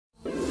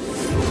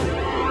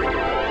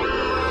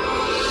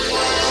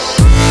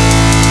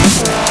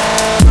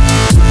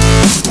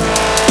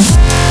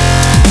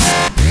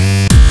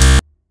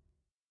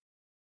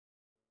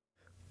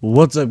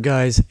What's up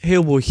guys,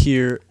 Halo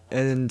here,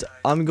 and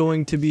I'm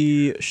going to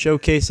be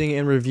showcasing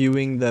and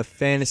reviewing the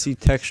fantasy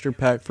texture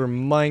pack for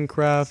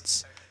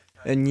Minecraft.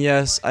 And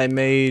yes, I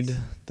made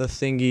the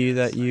thingy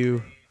that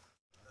you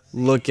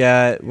look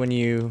at when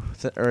you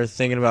are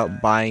thinking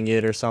about buying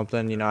it or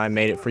something. You know, I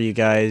made it for you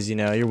guys, you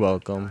know, you're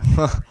welcome.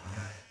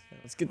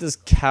 Let's get this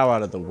cow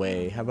out of the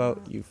way. How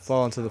about you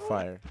fall into the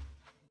fire?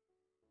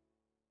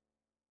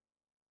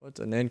 What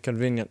an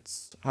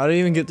inconvenience. How do you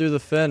even get through the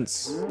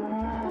fence?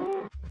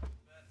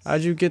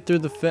 How'd you get through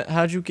the fence?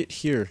 How'd you get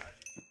here?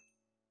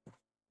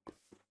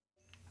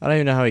 I don't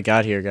even know how he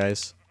got here,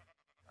 guys.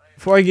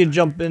 Before I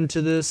jump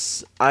into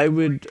this, I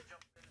would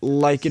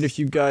like it if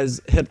you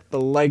guys hit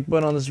the like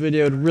button on this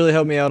video. It would really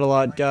help me out a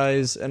lot,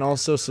 guys. And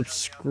also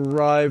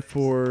subscribe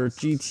for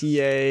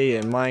GTA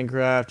and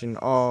Minecraft and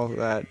all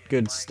that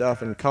good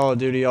stuff. And Call of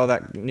Duty, all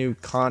that new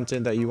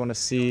content that you want to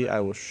see.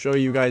 I will show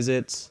you guys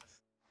it.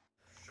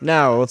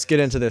 Now, let's get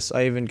into this.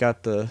 I even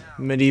got the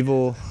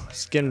medieval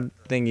skin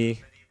thingy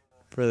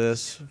for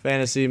this.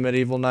 Fantasy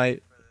Medieval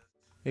Knight.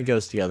 It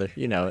goes together.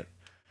 You know it.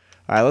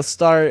 Alright, let's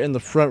start in the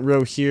front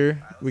row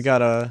here. We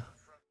got a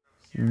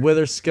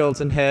wither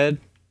skeleton head.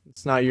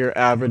 It's not your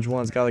average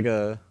one. It's got like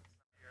a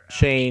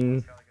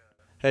chain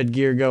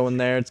headgear going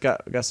there. It's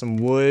got some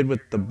wood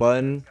with the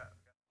button.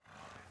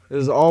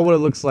 This is all what it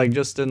looks like,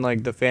 just in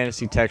like the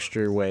fantasy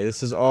texture way.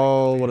 This is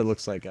all what it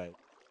looks like, guys.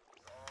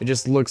 It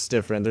just looks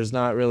different. There's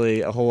not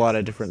really a whole lot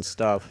of different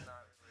stuff.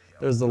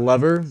 There's the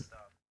lever.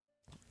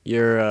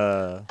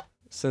 Your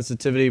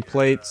sensitivity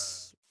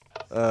plates.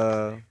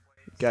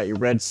 Got your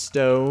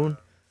redstone.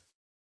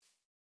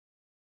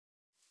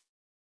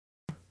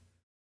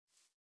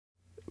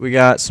 We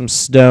got some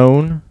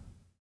stone.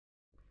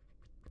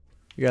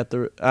 You got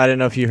the. I don't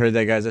know if you heard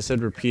that, guys. I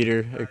said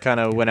repeater. It kind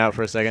of went out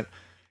for a second.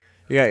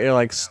 You got your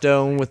like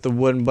stone with the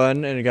wooden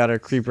button, and you got our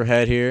creeper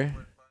head here.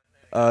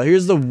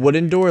 Here's the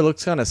wooden door. It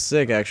looks kind of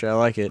sick, actually. I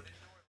like it.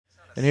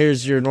 And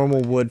here's your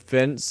normal wood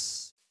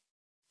fence.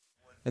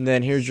 And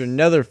then here's your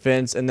nether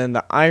fence, and then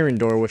the iron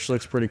door, which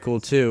looks pretty cool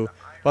too.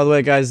 By the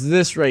way, guys,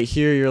 this right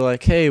here, you're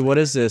like, hey, what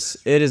is this?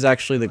 It is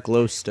actually the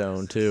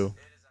glowstone, too.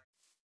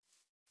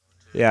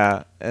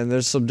 Yeah, and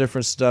there's some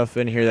different stuff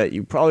in here that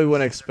you probably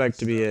wouldn't expect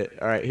to be it.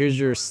 Alright, here's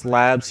your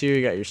slabs here.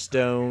 You got your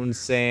stone,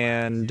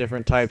 sand,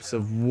 different types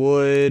of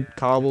wood,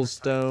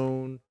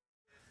 cobblestone,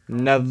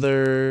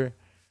 nether,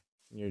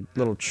 your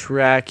little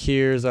track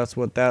here. So that's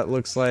what that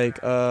looks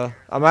like. I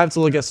might have to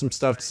look at some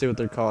stuff to see what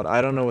they're called.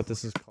 I don't know what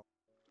this is called.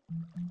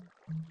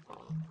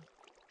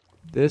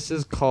 This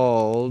is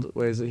called,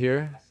 wait, is it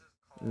here?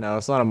 No,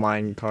 it's not a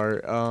mine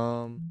cart.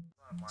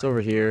 It's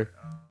over here.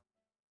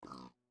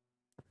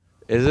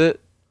 Is it?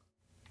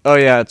 Oh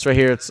yeah, it's right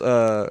here. It's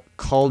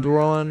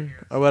cauldron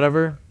or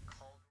whatever.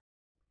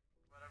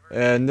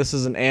 And this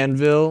is an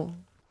anvil.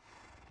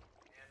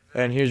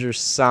 And here's your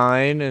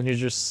sign, and here's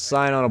your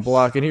sign on a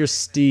block, and here's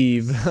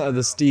Steve,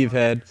 the Steve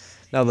head.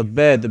 Now the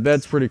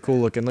bed's pretty cool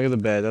looking. Look at the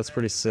bed, that's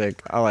pretty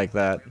sick. I like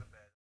that.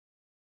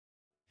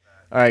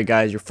 Alright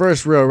guys, your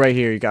first row right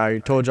here, I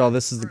told y'all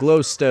this is the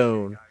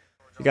glowstone.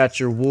 You got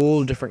your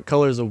wool, different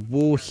colors of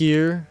wool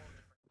here.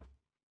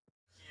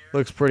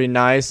 Looks pretty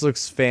nice,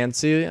 looks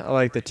fancy. I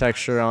like the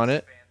texture on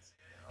it.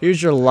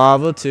 Here's your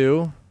lava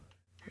too.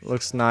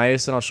 Looks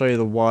nice, and I'll show you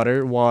the water.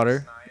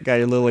 You got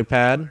your lily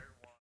pad.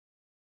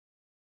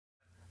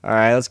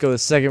 Alright, let's go to the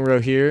second row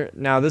here.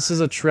 Now this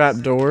is a trap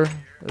door.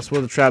 That's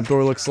what the trap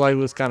door looks like.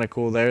 Looks kind of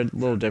cool there, a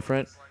little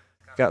different.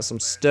 Got some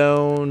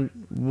stone,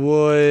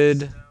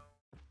 wood.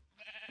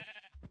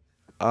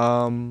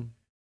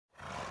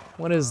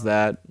 What is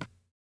that?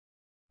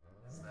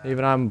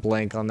 Even I'm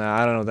blank on that.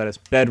 I don't know what that is.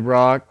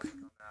 Bedrock.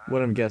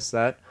 Wouldn't have guessed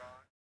that.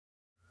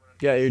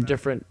 You got your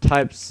different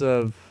types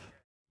of.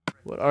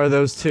 What are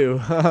those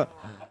two?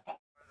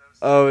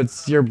 Oh,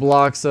 it's your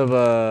blocks of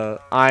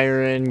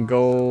iron,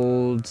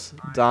 gold,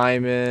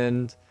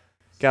 diamond.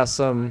 Got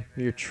some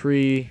your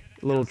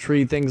little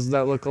tree things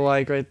that look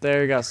alike right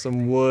there. Got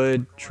some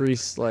wood,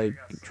 trees like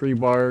tree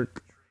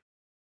bark.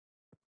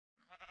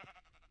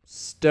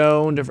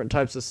 Stone, different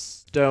types of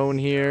stone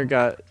here.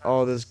 Got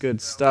all this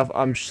good stuff.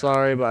 I'm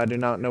sorry, but I do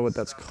not know what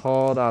that's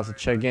called. I'll have to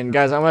check in.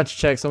 Guys, I'm going to have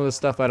to check some of this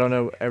stuff. I don't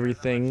know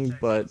everything,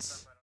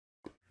 but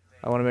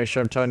I want to make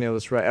sure I'm telling you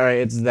this right. Alright,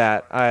 it's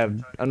that.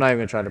 I'm not even going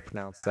to try to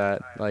pronounce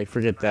that. Like,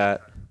 forget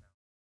that.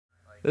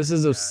 This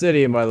is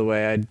obsidian, by the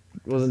way. I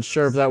wasn't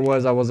sure if that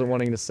was. I wasn't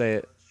wanting to say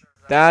it.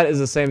 That is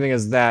the same thing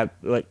as that,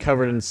 like,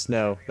 covered in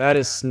snow. That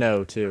is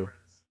snow, too.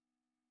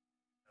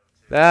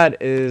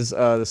 That is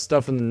the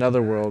stuff in the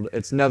netherworld.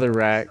 It's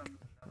netherrack.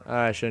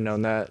 I should have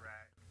known that.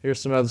 Here's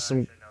some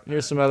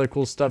other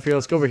cool stuff here.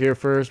 Let's go over here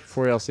first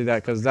before y'all see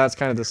that, because that's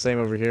kind of the same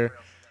over here.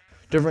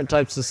 Different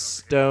types of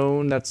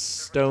stone. That's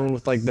stone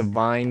with like the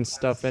vine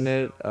stuff in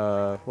it.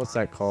 What's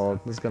that called?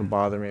 This is gonna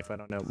bother me if I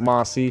don't know.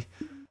 Mossy.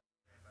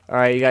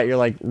 Alright, you got your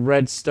like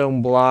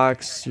redstone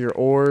blocks, your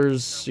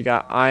ores, you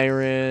got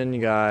iron,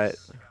 you got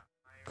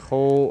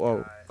coal.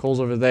 Oh, coal's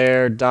over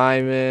there.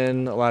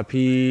 Diamond,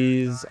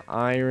 lapis,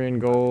 iron,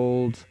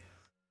 gold.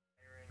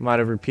 Might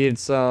have repeated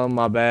some,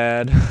 my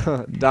bad.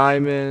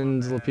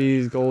 Diamonds,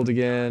 lapis, gold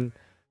again.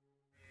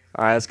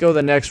 Alright, let's go to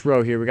the next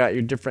row here. We got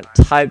your different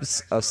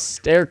types of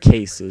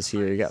staircases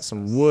here. You got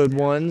some wood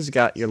ones. You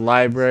got your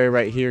library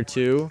right here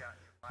too.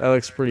 That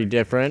looks pretty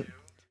different.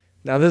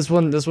 Now this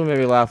one made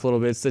me laugh a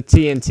little bit. It's the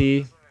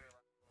TNT.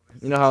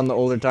 You know how in the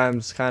older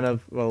times, kind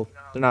of, well,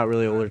 they're not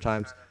really older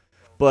times,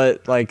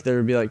 but like there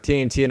would be like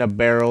TNT in a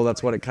barrel.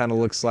 That's what it kind of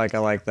looks like. I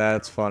like that.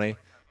 It's funny.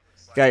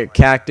 Got your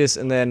cactus,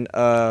 and then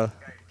I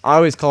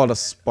always call it a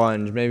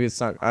sponge. Maybe it's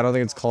not. I don't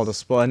think it's called a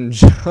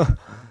sponge.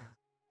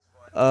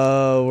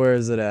 Where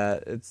is it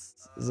at?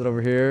 Is it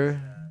over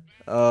here?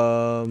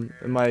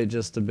 It might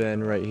just have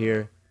been right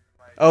here.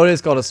 Oh, it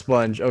is called a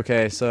sponge.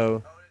 Okay,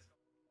 so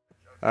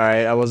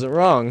alright, I wasn't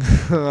wrong.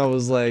 I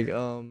was like,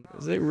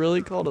 is it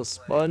really called a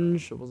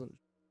sponge? It wasn't.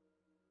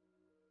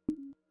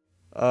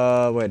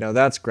 Wait, no,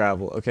 that's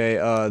gravel. Okay,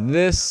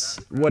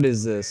 what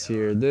is this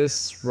here?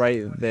 This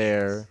right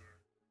there.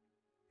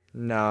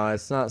 No,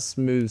 it's not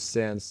smooth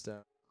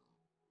sandstone.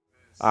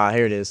 Ah,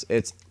 here it is.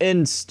 It's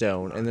end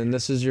stone. And then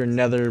this is your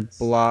nether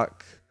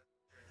block.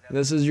 And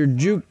this is your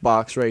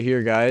jukebox right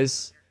here,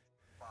 guys.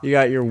 You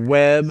got your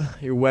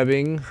your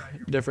webbing,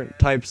 different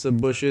types of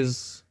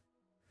bushes,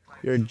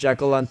 your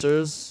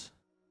jack-o'-lanterns,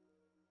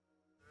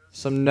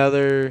 some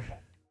nether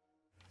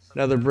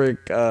brick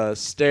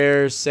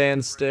stairs,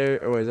 sand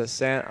stairs. Oh, wait, is that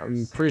sand?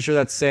 I'm pretty sure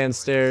that's sand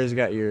stairs. You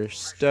got your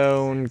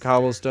stone,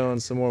 cobblestone,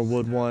 some more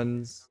wood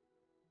ones.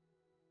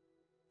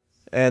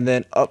 And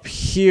then up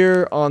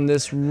here on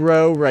this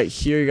row right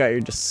here, you got your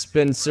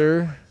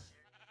dispenser.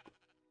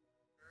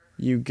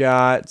 You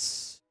got,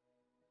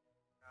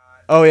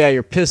 oh yeah,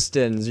 your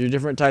pistons, your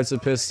different types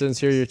of pistons.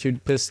 Here are your 2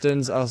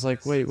 pistons. I was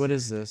like, wait, what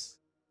is this?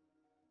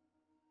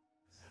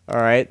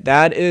 Alright,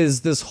 that is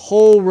this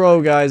whole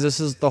row, guys. This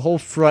is the whole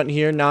front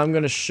here. Now I'm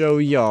going to show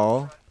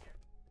y'all.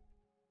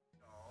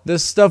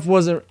 This stuff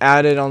wasn't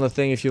added on the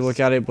thing if you look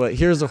at it, but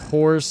here's a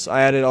horse.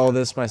 I added all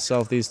this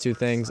myself, these 2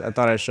 things. I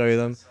thought I'd show you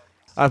them.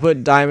 I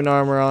put diamond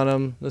armor on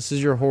him. This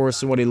is your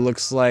horse and what he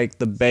looks like.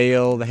 The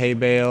bale, the hay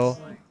bale.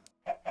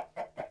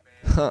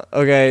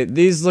 Okay,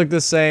 these look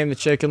the same. The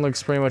chicken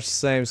looks pretty much the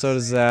same. So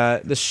does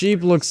that. The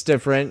sheep looks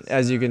different,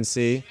 as you can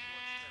see.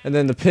 And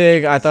then the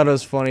pig, I thought it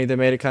was funny. They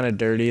made it kind of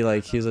dirty.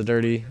 Like, he's a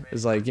dirty...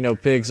 It's like, you know,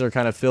 pigs are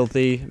kind of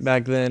filthy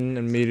back then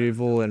in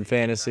medieval and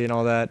fantasy and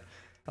all that.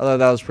 I thought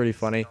that was pretty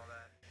funny.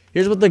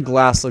 Here's what the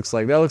glass looks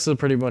like. That looks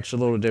pretty much a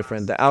little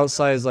different. The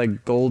outside is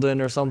like golden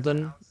or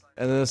something.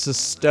 And then this is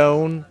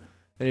stone.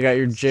 Then you got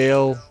your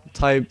jail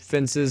type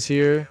fences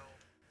here.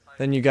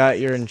 Then you got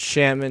your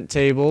enchantment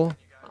table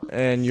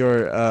and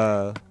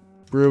your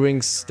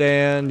brewing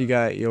stand. You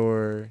got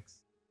your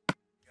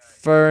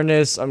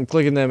furnace. I'm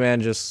clicking them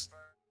and just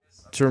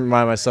to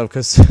remind myself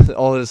because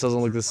all of this doesn't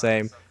look the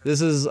same.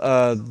 This is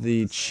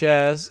the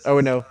chest. Oh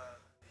wait, no.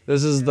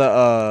 This is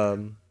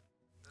the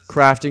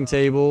crafting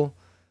table.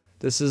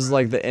 This is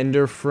like the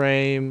ender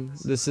frame.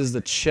 This is the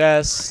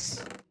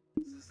chest.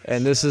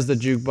 And this is the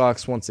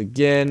jukebox once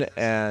again,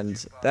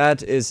 and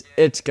that is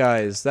it,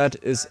 guys. That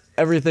is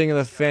everything in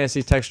the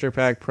fantasy texture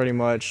pack, pretty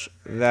much.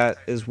 That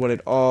is what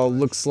it all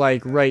looks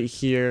like right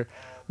here.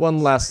 One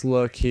last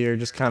look here,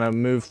 just kind of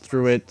move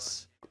through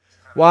it.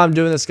 While I'm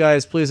doing this,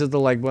 guys, please hit the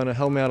like button. It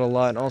helped me out a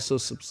lot, and also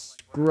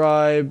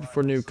subscribe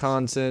for new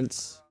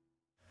content.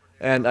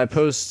 And I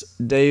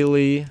post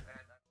daily,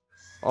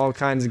 all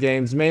kinds of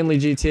games, mainly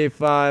GTA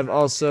 5.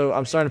 Also,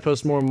 I'm starting to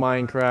post more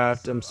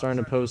Minecraft. I'm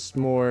starting to post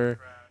more...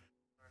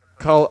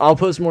 I'll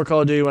post more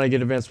Call of Duty when I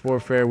get Advanced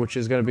Warfare, which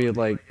is going to be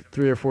like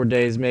 3 or 4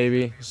 days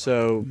maybe.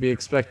 So be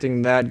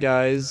expecting that,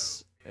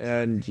 guys.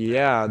 And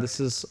yeah, this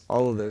is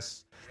all of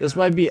this. This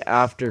might be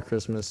after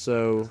Christmas,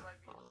 so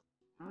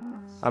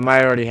I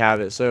might already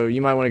have it. So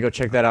you might want to go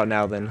check that out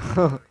now then.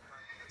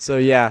 So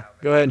yeah,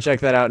 go ahead and check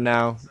that out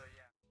now.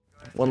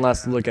 One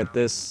last look at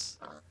this.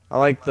 I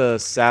like the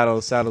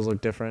saddles. Saddles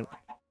look different.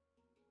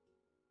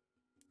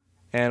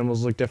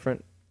 Animals look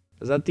different.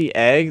 Is that the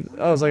egg?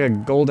 Oh, it's like a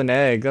golden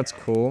egg. That's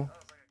cool.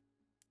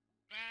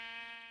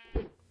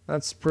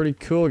 That's pretty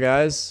cool,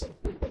 guys.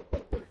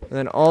 And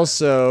then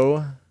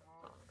also,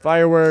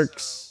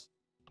 fireworks.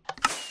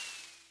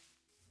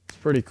 It's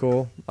pretty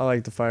cool. I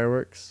like the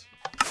fireworks.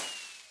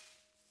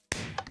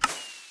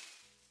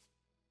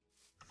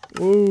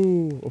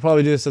 Ooh. We'll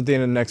probably do this at the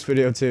end of the next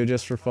video too,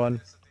 just for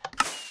fun.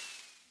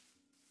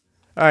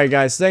 Alright,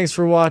 guys. Thanks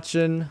for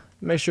watching.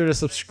 Make sure to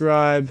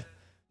subscribe.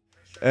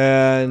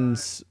 And...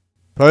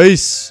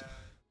 peace.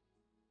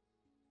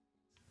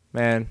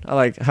 Man, I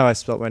like how I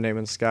spelled my name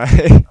in the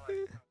sky.